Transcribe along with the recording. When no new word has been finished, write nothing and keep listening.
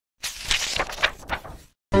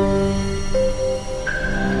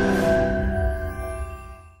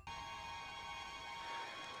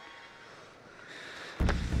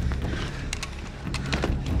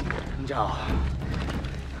जाओ,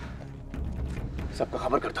 सबको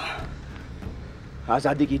खबर कर दो,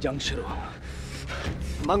 आजादी की जंग शुरू।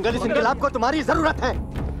 मंगल, इस इनकलाब को तुम्हारी जरूरत है।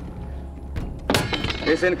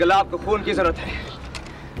 इस इनकलाब को खून की जरूरत है,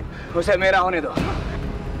 उसे मेरा होने दो।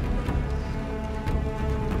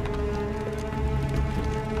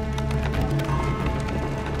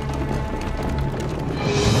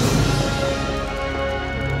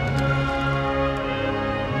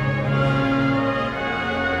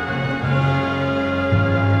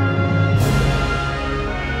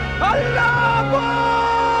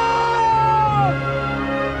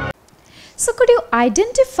 So could you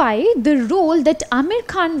identify the role that Amir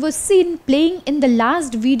Khan was seen playing in the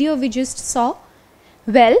last video we just saw?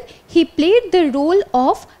 Well, he played the role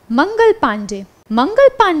of Mangal Pandey. Mangal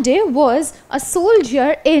Pandey was a soldier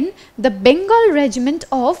in the Bengal regiment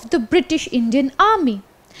of the British Indian Army.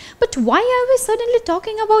 But why are we suddenly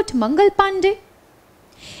talking about Mangal Pandey?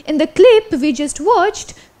 In the clip we just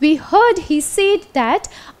watched, we heard he said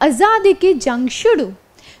that Azadi ki jang shuru,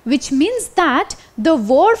 which means that the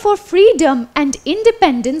war for freedom and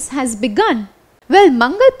independence has begun. Well,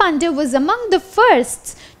 Mangal Pandey was among the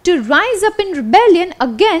first to rise up in rebellion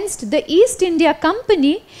against the East India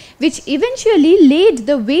Company, which eventually laid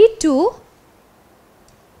the way to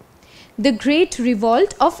the Great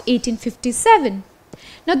Revolt of 1857.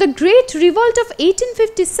 Now, the Great Revolt of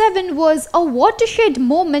 1857 was a watershed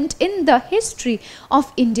moment in the history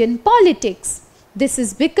of Indian politics. This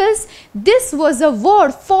is because this was a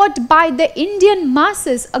war fought by the Indian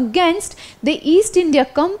masses against the East India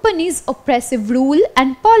Company's oppressive rule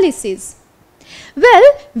and policies. Well,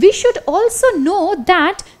 we should also know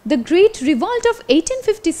that the Great Revolt of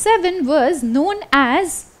 1857 was known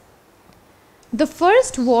as the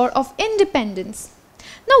First War of Independence.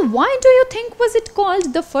 Now, why do you think was it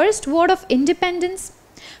called the First War of Independence?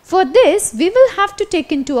 For this, we will have to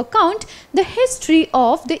take into account the history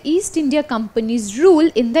of the East India Company's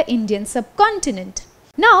rule in the Indian subcontinent.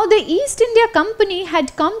 Now, the East India Company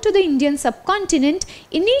had come to the Indian subcontinent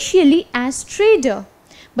initially as trader,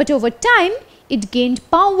 but over time, it gained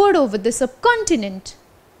power over the subcontinent.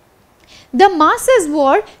 The masses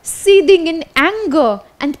were seething in anger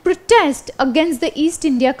and protest against the East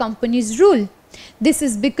India Company's rule. This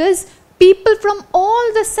is because people from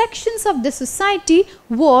all the sections of the society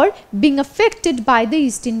were being affected by the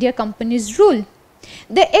East India Company's rule.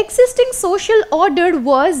 The existing social order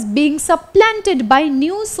was being supplanted by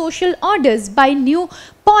new social orders, by new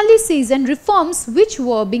policies and reforms which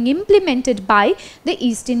were being implemented by the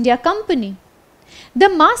East India Company. The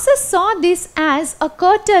masses saw this as a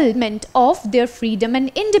curtailment of their freedom and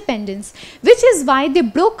independence, which is why they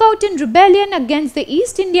broke out in rebellion against the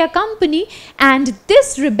East India Company, and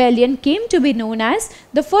this rebellion came to be known as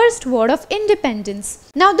the First War of Independence.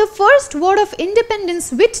 Now, the First War of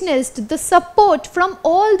Independence witnessed the support from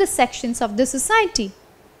all the sections of the society.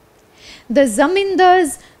 The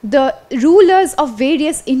zamindars, the rulers of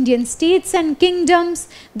various Indian states and kingdoms,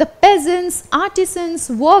 the peasants, artisans,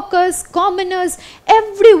 workers, commoners,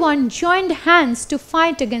 everyone joined hands to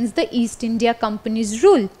fight against the East India Company's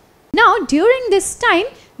rule. Now, during this time,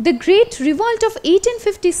 the Great Revolt of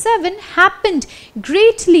 1857 happened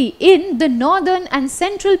greatly in the northern and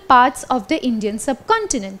central parts of the Indian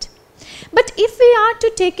subcontinent. But if we are to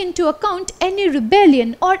take into account any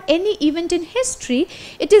rebellion or any event in history,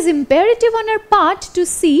 it is imperative on our part to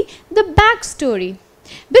see the backstory,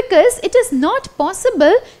 because it is not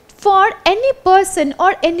possible for any person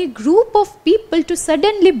or any group of people to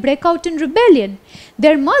suddenly break out in rebellion.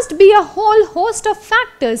 There must be a whole host of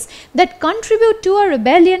factors that contribute to a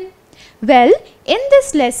rebellion. Well, in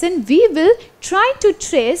this lesson, we will try to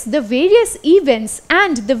trace the various events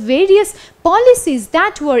and the various policies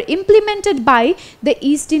that were implemented by the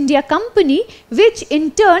East India Company, which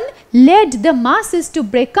in turn led the masses to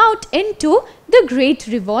break out into the Great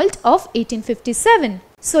Revolt of 1857.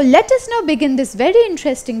 So let us now begin this very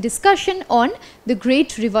interesting discussion on the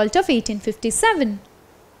Great Revolt of 1857.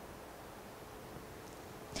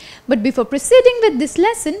 But before proceeding with this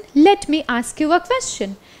lesson, let me ask you a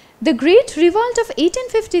question. The Great Revolt of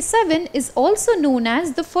 1857 is also known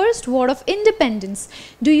as the First War of Independence.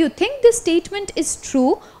 Do you think this statement is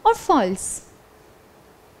true or false?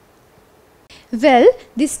 Well,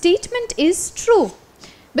 this statement is true,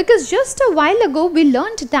 because just a while ago we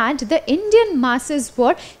learned that the Indian masses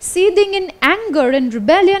were seething in anger and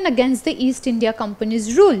rebellion against the East India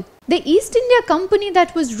Company's rule. The East India Company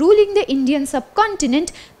that was ruling the Indian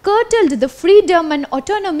subcontinent curtailed the freedom and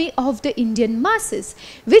autonomy of the Indian masses,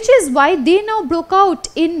 which is why they now broke out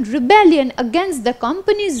in rebellion against the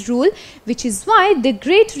company's rule, which is why the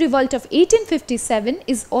Great Revolt of 1857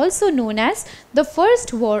 is also known as the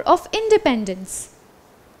First War of Independence.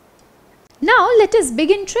 Now let us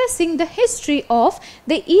begin tracing the history of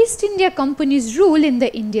the East India Company's rule in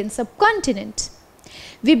the Indian subcontinent.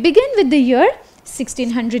 We begin with the year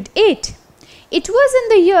 1608. It was in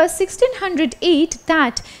the year 1608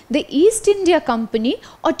 that the East India Company,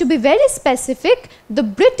 or to be very specific, the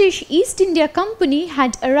British East India Company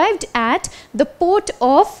had arrived at the port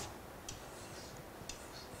of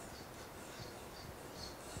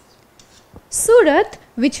Surat,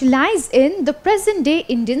 which lies in the present day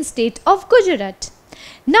Indian state of Gujarat.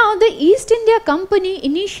 Now the East India Company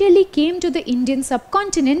initially came to the Indian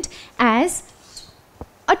subcontinent as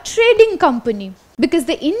a trading company, because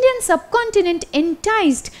the Indian subcontinent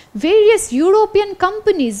enticed various European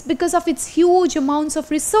companies because of its huge amounts of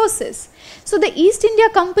resources. So the East India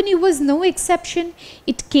Company was no exception.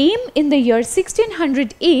 It came in the year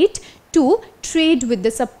 1608 to trade with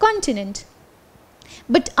the subcontinent.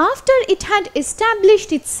 But after it had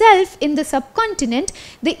established itself in the subcontinent,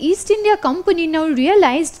 the East India Company now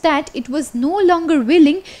realized that it was no longer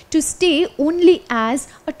willing to stay only as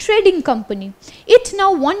a trading company. It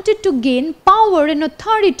now wanted to gain power and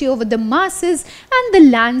authority over the masses and the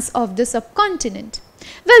lands of the subcontinent.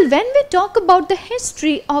 Well, when we talk about the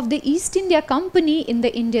history of the East India Company in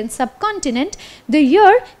the Indian subcontinent, the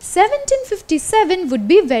year 1757 would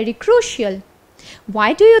be very crucial.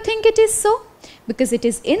 Why do you think it is so? Because it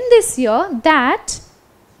is in this year that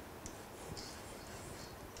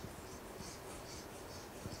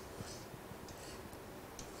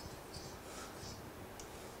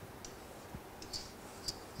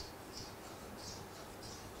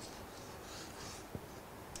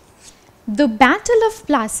the Battle of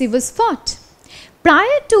Plassey was fought.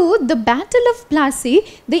 Prior to the Battle of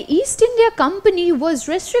Plassey, the East India Company was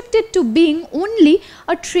restricted to being only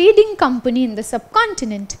a trading company in the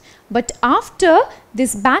subcontinent. But after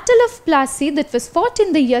this Battle of Plassey that was fought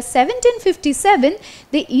in the year 1757,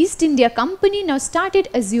 the East India Company now started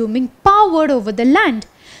assuming power over the land.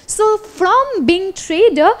 So from being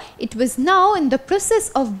trader, it was now in the process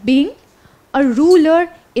of being a ruler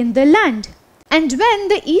in the land. And when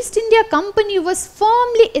the East India Company was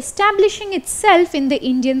firmly establishing itself in the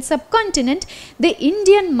Indian subcontinent, the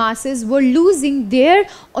Indian masses were losing their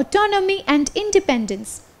autonomy and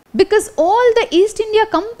independence. Because all the East India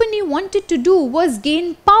Company wanted to do was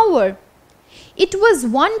gain power. It was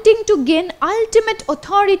wanting to gain ultimate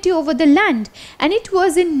authority over the land, and it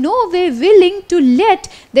was in no way willing to let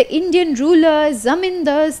the Indian rulers,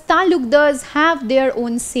 zamindars, talukdars have their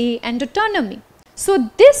own say and autonomy.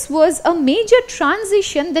 So this was a major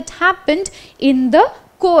transition that happened in the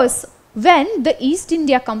course when the East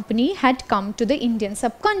India Company had come to the Indian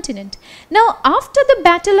subcontinent. Now after the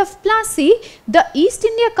Battle of Plassey, the East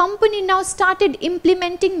India Company now started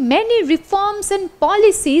implementing many reforms and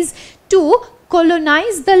policies to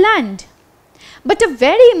colonize the land. But a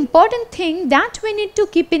very important thing that we need to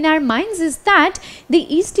keep in our minds is that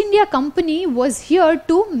the East India Company was here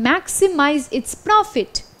to maximize its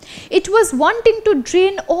profit. It was wanting to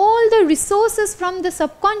drain all the resources from the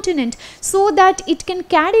subcontinent so that it can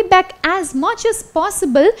carry back as much as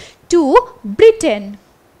possible to Britain.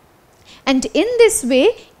 And in this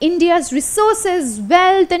way, India's resources,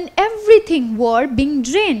 wealth and everything were being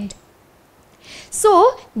drained.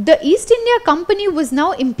 So the East India Company was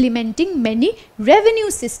now implementing many revenue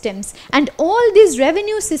systems, and all these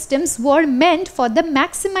revenue systems were meant for the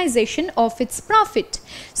maximization of its profit.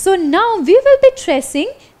 So now we will be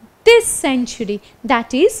tracing this century,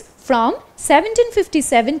 that is from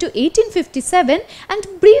 1757 to 1857,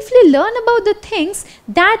 and briefly learn about the things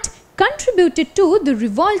that contributed to the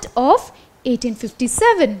revolt of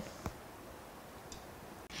 1857.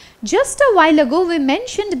 Just a while ago we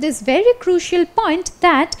mentioned this very crucial point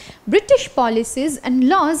that British policies and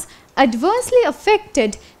laws adversely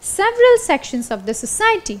affected several sections of the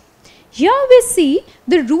society. Here we see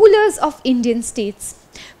the rulers of Indian states.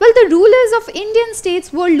 Well, the rulers of Indian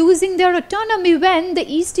states were losing their autonomy when the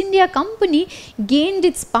East India Company gained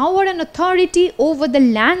its power and authority over the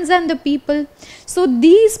lands and the people. So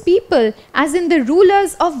these people, as in the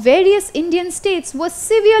rulers of various Indian states, were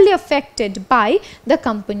severely affected by the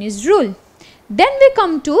company's rule. Then we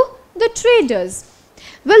come to the traders.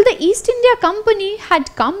 Well, the East India Company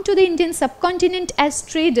had come to the Indian subcontinent as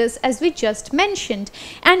traders, as we just mentioned,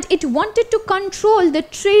 and it wanted to control the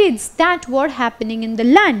trades that were happening in the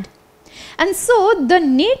land. And so the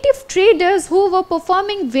native traders who were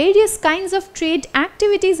performing various kinds of trade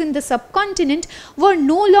activities in the subcontinent were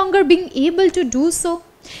no longer being able to do so,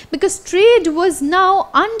 because trade was now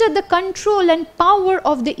under the control and power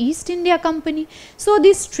of the East India Company. So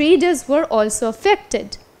these traders were also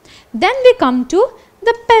affected. Then we come to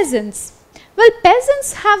the peasants. Well,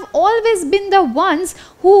 peasants have always been the ones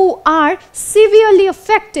who are severely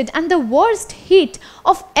affected and the worst hit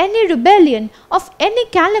of any rebellion, of any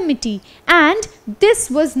calamity, and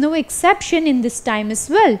this was no exception in this time as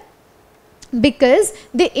well, because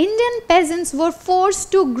the Indian peasants were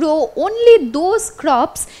forced to grow only those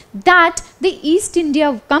crops that the East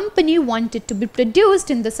India Company wanted to be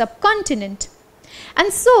produced in the subcontinent.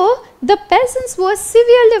 And so the peasants were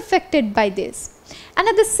severely affected by this. And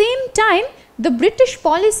at the same time, the British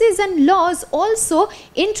policies and laws also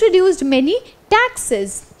introduced many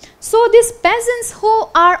taxes. So these peasants who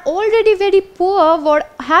are already very poor were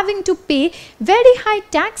having to pay very high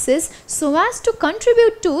taxes so as to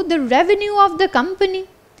contribute to the revenue of the company.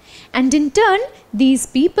 And in turn, these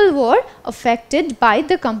people were affected by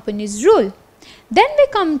the company's rule. Then we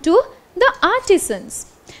come to the artisans.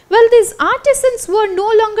 Well, these artisans were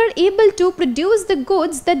no longer able to produce the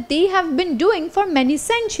goods that they have been doing for many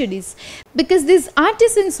centuries, because these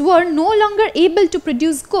artisans were no longer able to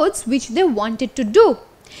produce goods which they wanted to do.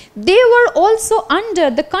 They were also under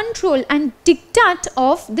the control and diktat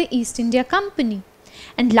of the East India Company.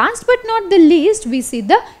 And last but not the least, we see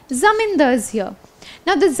the zamindars here.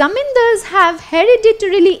 Now the zamindars have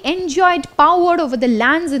hereditarily enjoyed power over the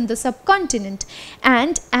lands in the subcontinent,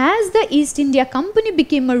 and as the East India Company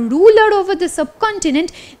became a ruler over the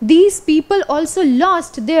subcontinent, these people also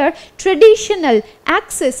lost their traditional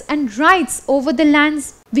access and rights over the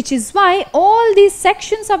lands, which is why all these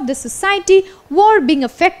sections of the society were being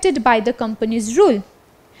affected by the company's rule.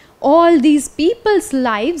 All these people's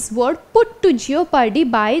lives were put to jeopardy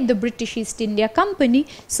by the British East India Company,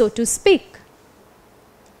 so to speak.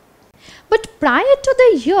 But prior to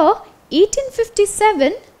the year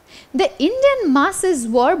 1857, the Indian masses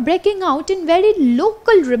were breaking out in very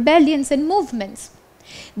local rebellions and movements.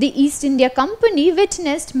 The East India Company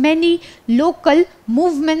witnessed many local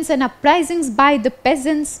movements and uprisings by the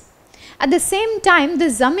peasants. At the same time, the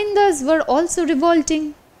zamindars were also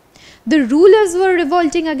revolting. The rulers were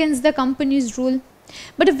revolting against the company's rule.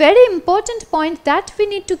 But a very important point that we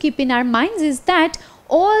need to keep in our minds is that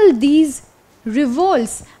all these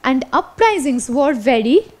revolts and uprisings were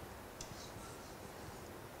very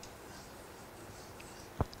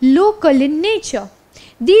local in nature.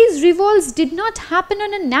 These revolts did not happen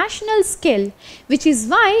on a national scale, which is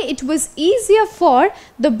why it was easier for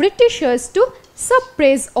the Britishers to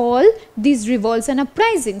suppress all these revolts and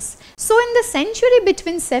uprisings. So in the century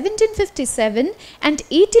between 1757 and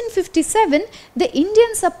 1857, the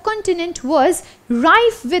Indian subcontinent was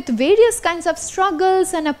rife with various kinds of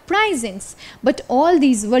struggles and uprisings, but all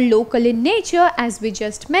these were local in nature, as we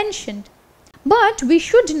just mentioned. But we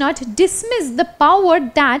should not dismiss the power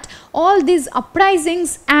that all these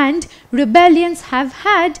uprisings and rebellions have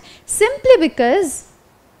had, simply because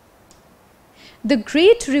the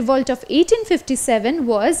Great Revolt of 1857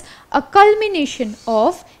 was a culmination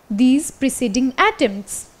of these preceding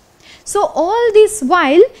attempts. So all this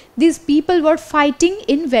while, these people were fighting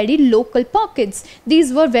in very local pockets.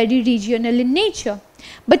 These were very regional in nature.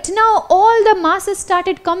 But now all the masses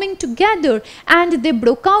started coming together and they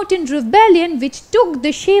broke out in rebellion, which took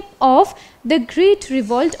the shape of the Great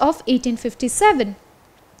Revolt of 1857.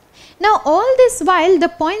 Now all this while, the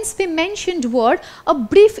points we mentioned were a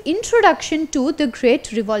brief introduction to the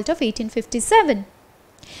Great Revolt of 1857.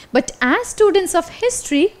 But as students of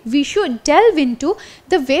history, we should delve into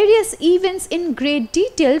the various events in great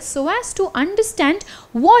detail so as to understand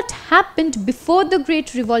what happened before the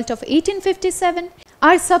Great Revolt of 1857.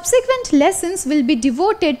 Our subsequent lessons will be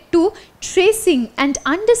devoted to tracing and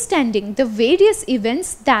understanding the various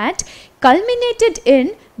events that culminated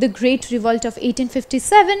in the Great Revolt of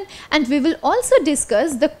 1857, and we will also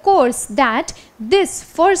discuss the course that this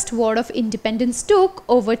first war of independence took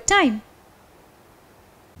over time.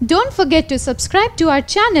 Don't forget to subscribe to our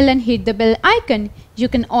channel and hit the bell icon. You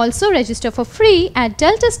can also register for free at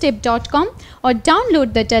DeltaStep.com or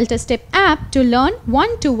download the DeltaStep app to learn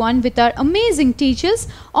one-to-one with our amazing teachers,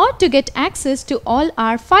 or to get access to all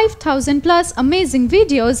our 5,000 plus amazing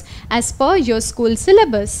videos as per your school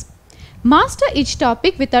syllabus. Master each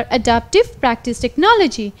topic with our adaptive practice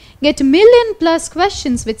technology. Get million plus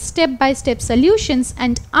questions with step-by-step solutions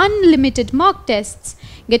and unlimited mock tests.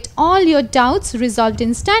 Get all your doubts resolved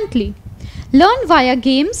instantly. Learn via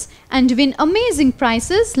games and win amazing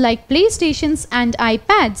prizes like PlayStations and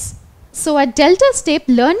iPads. So at DeltaStep,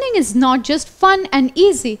 learning is not just fun and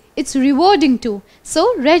easy, it's rewarding too.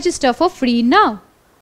 So register for free now.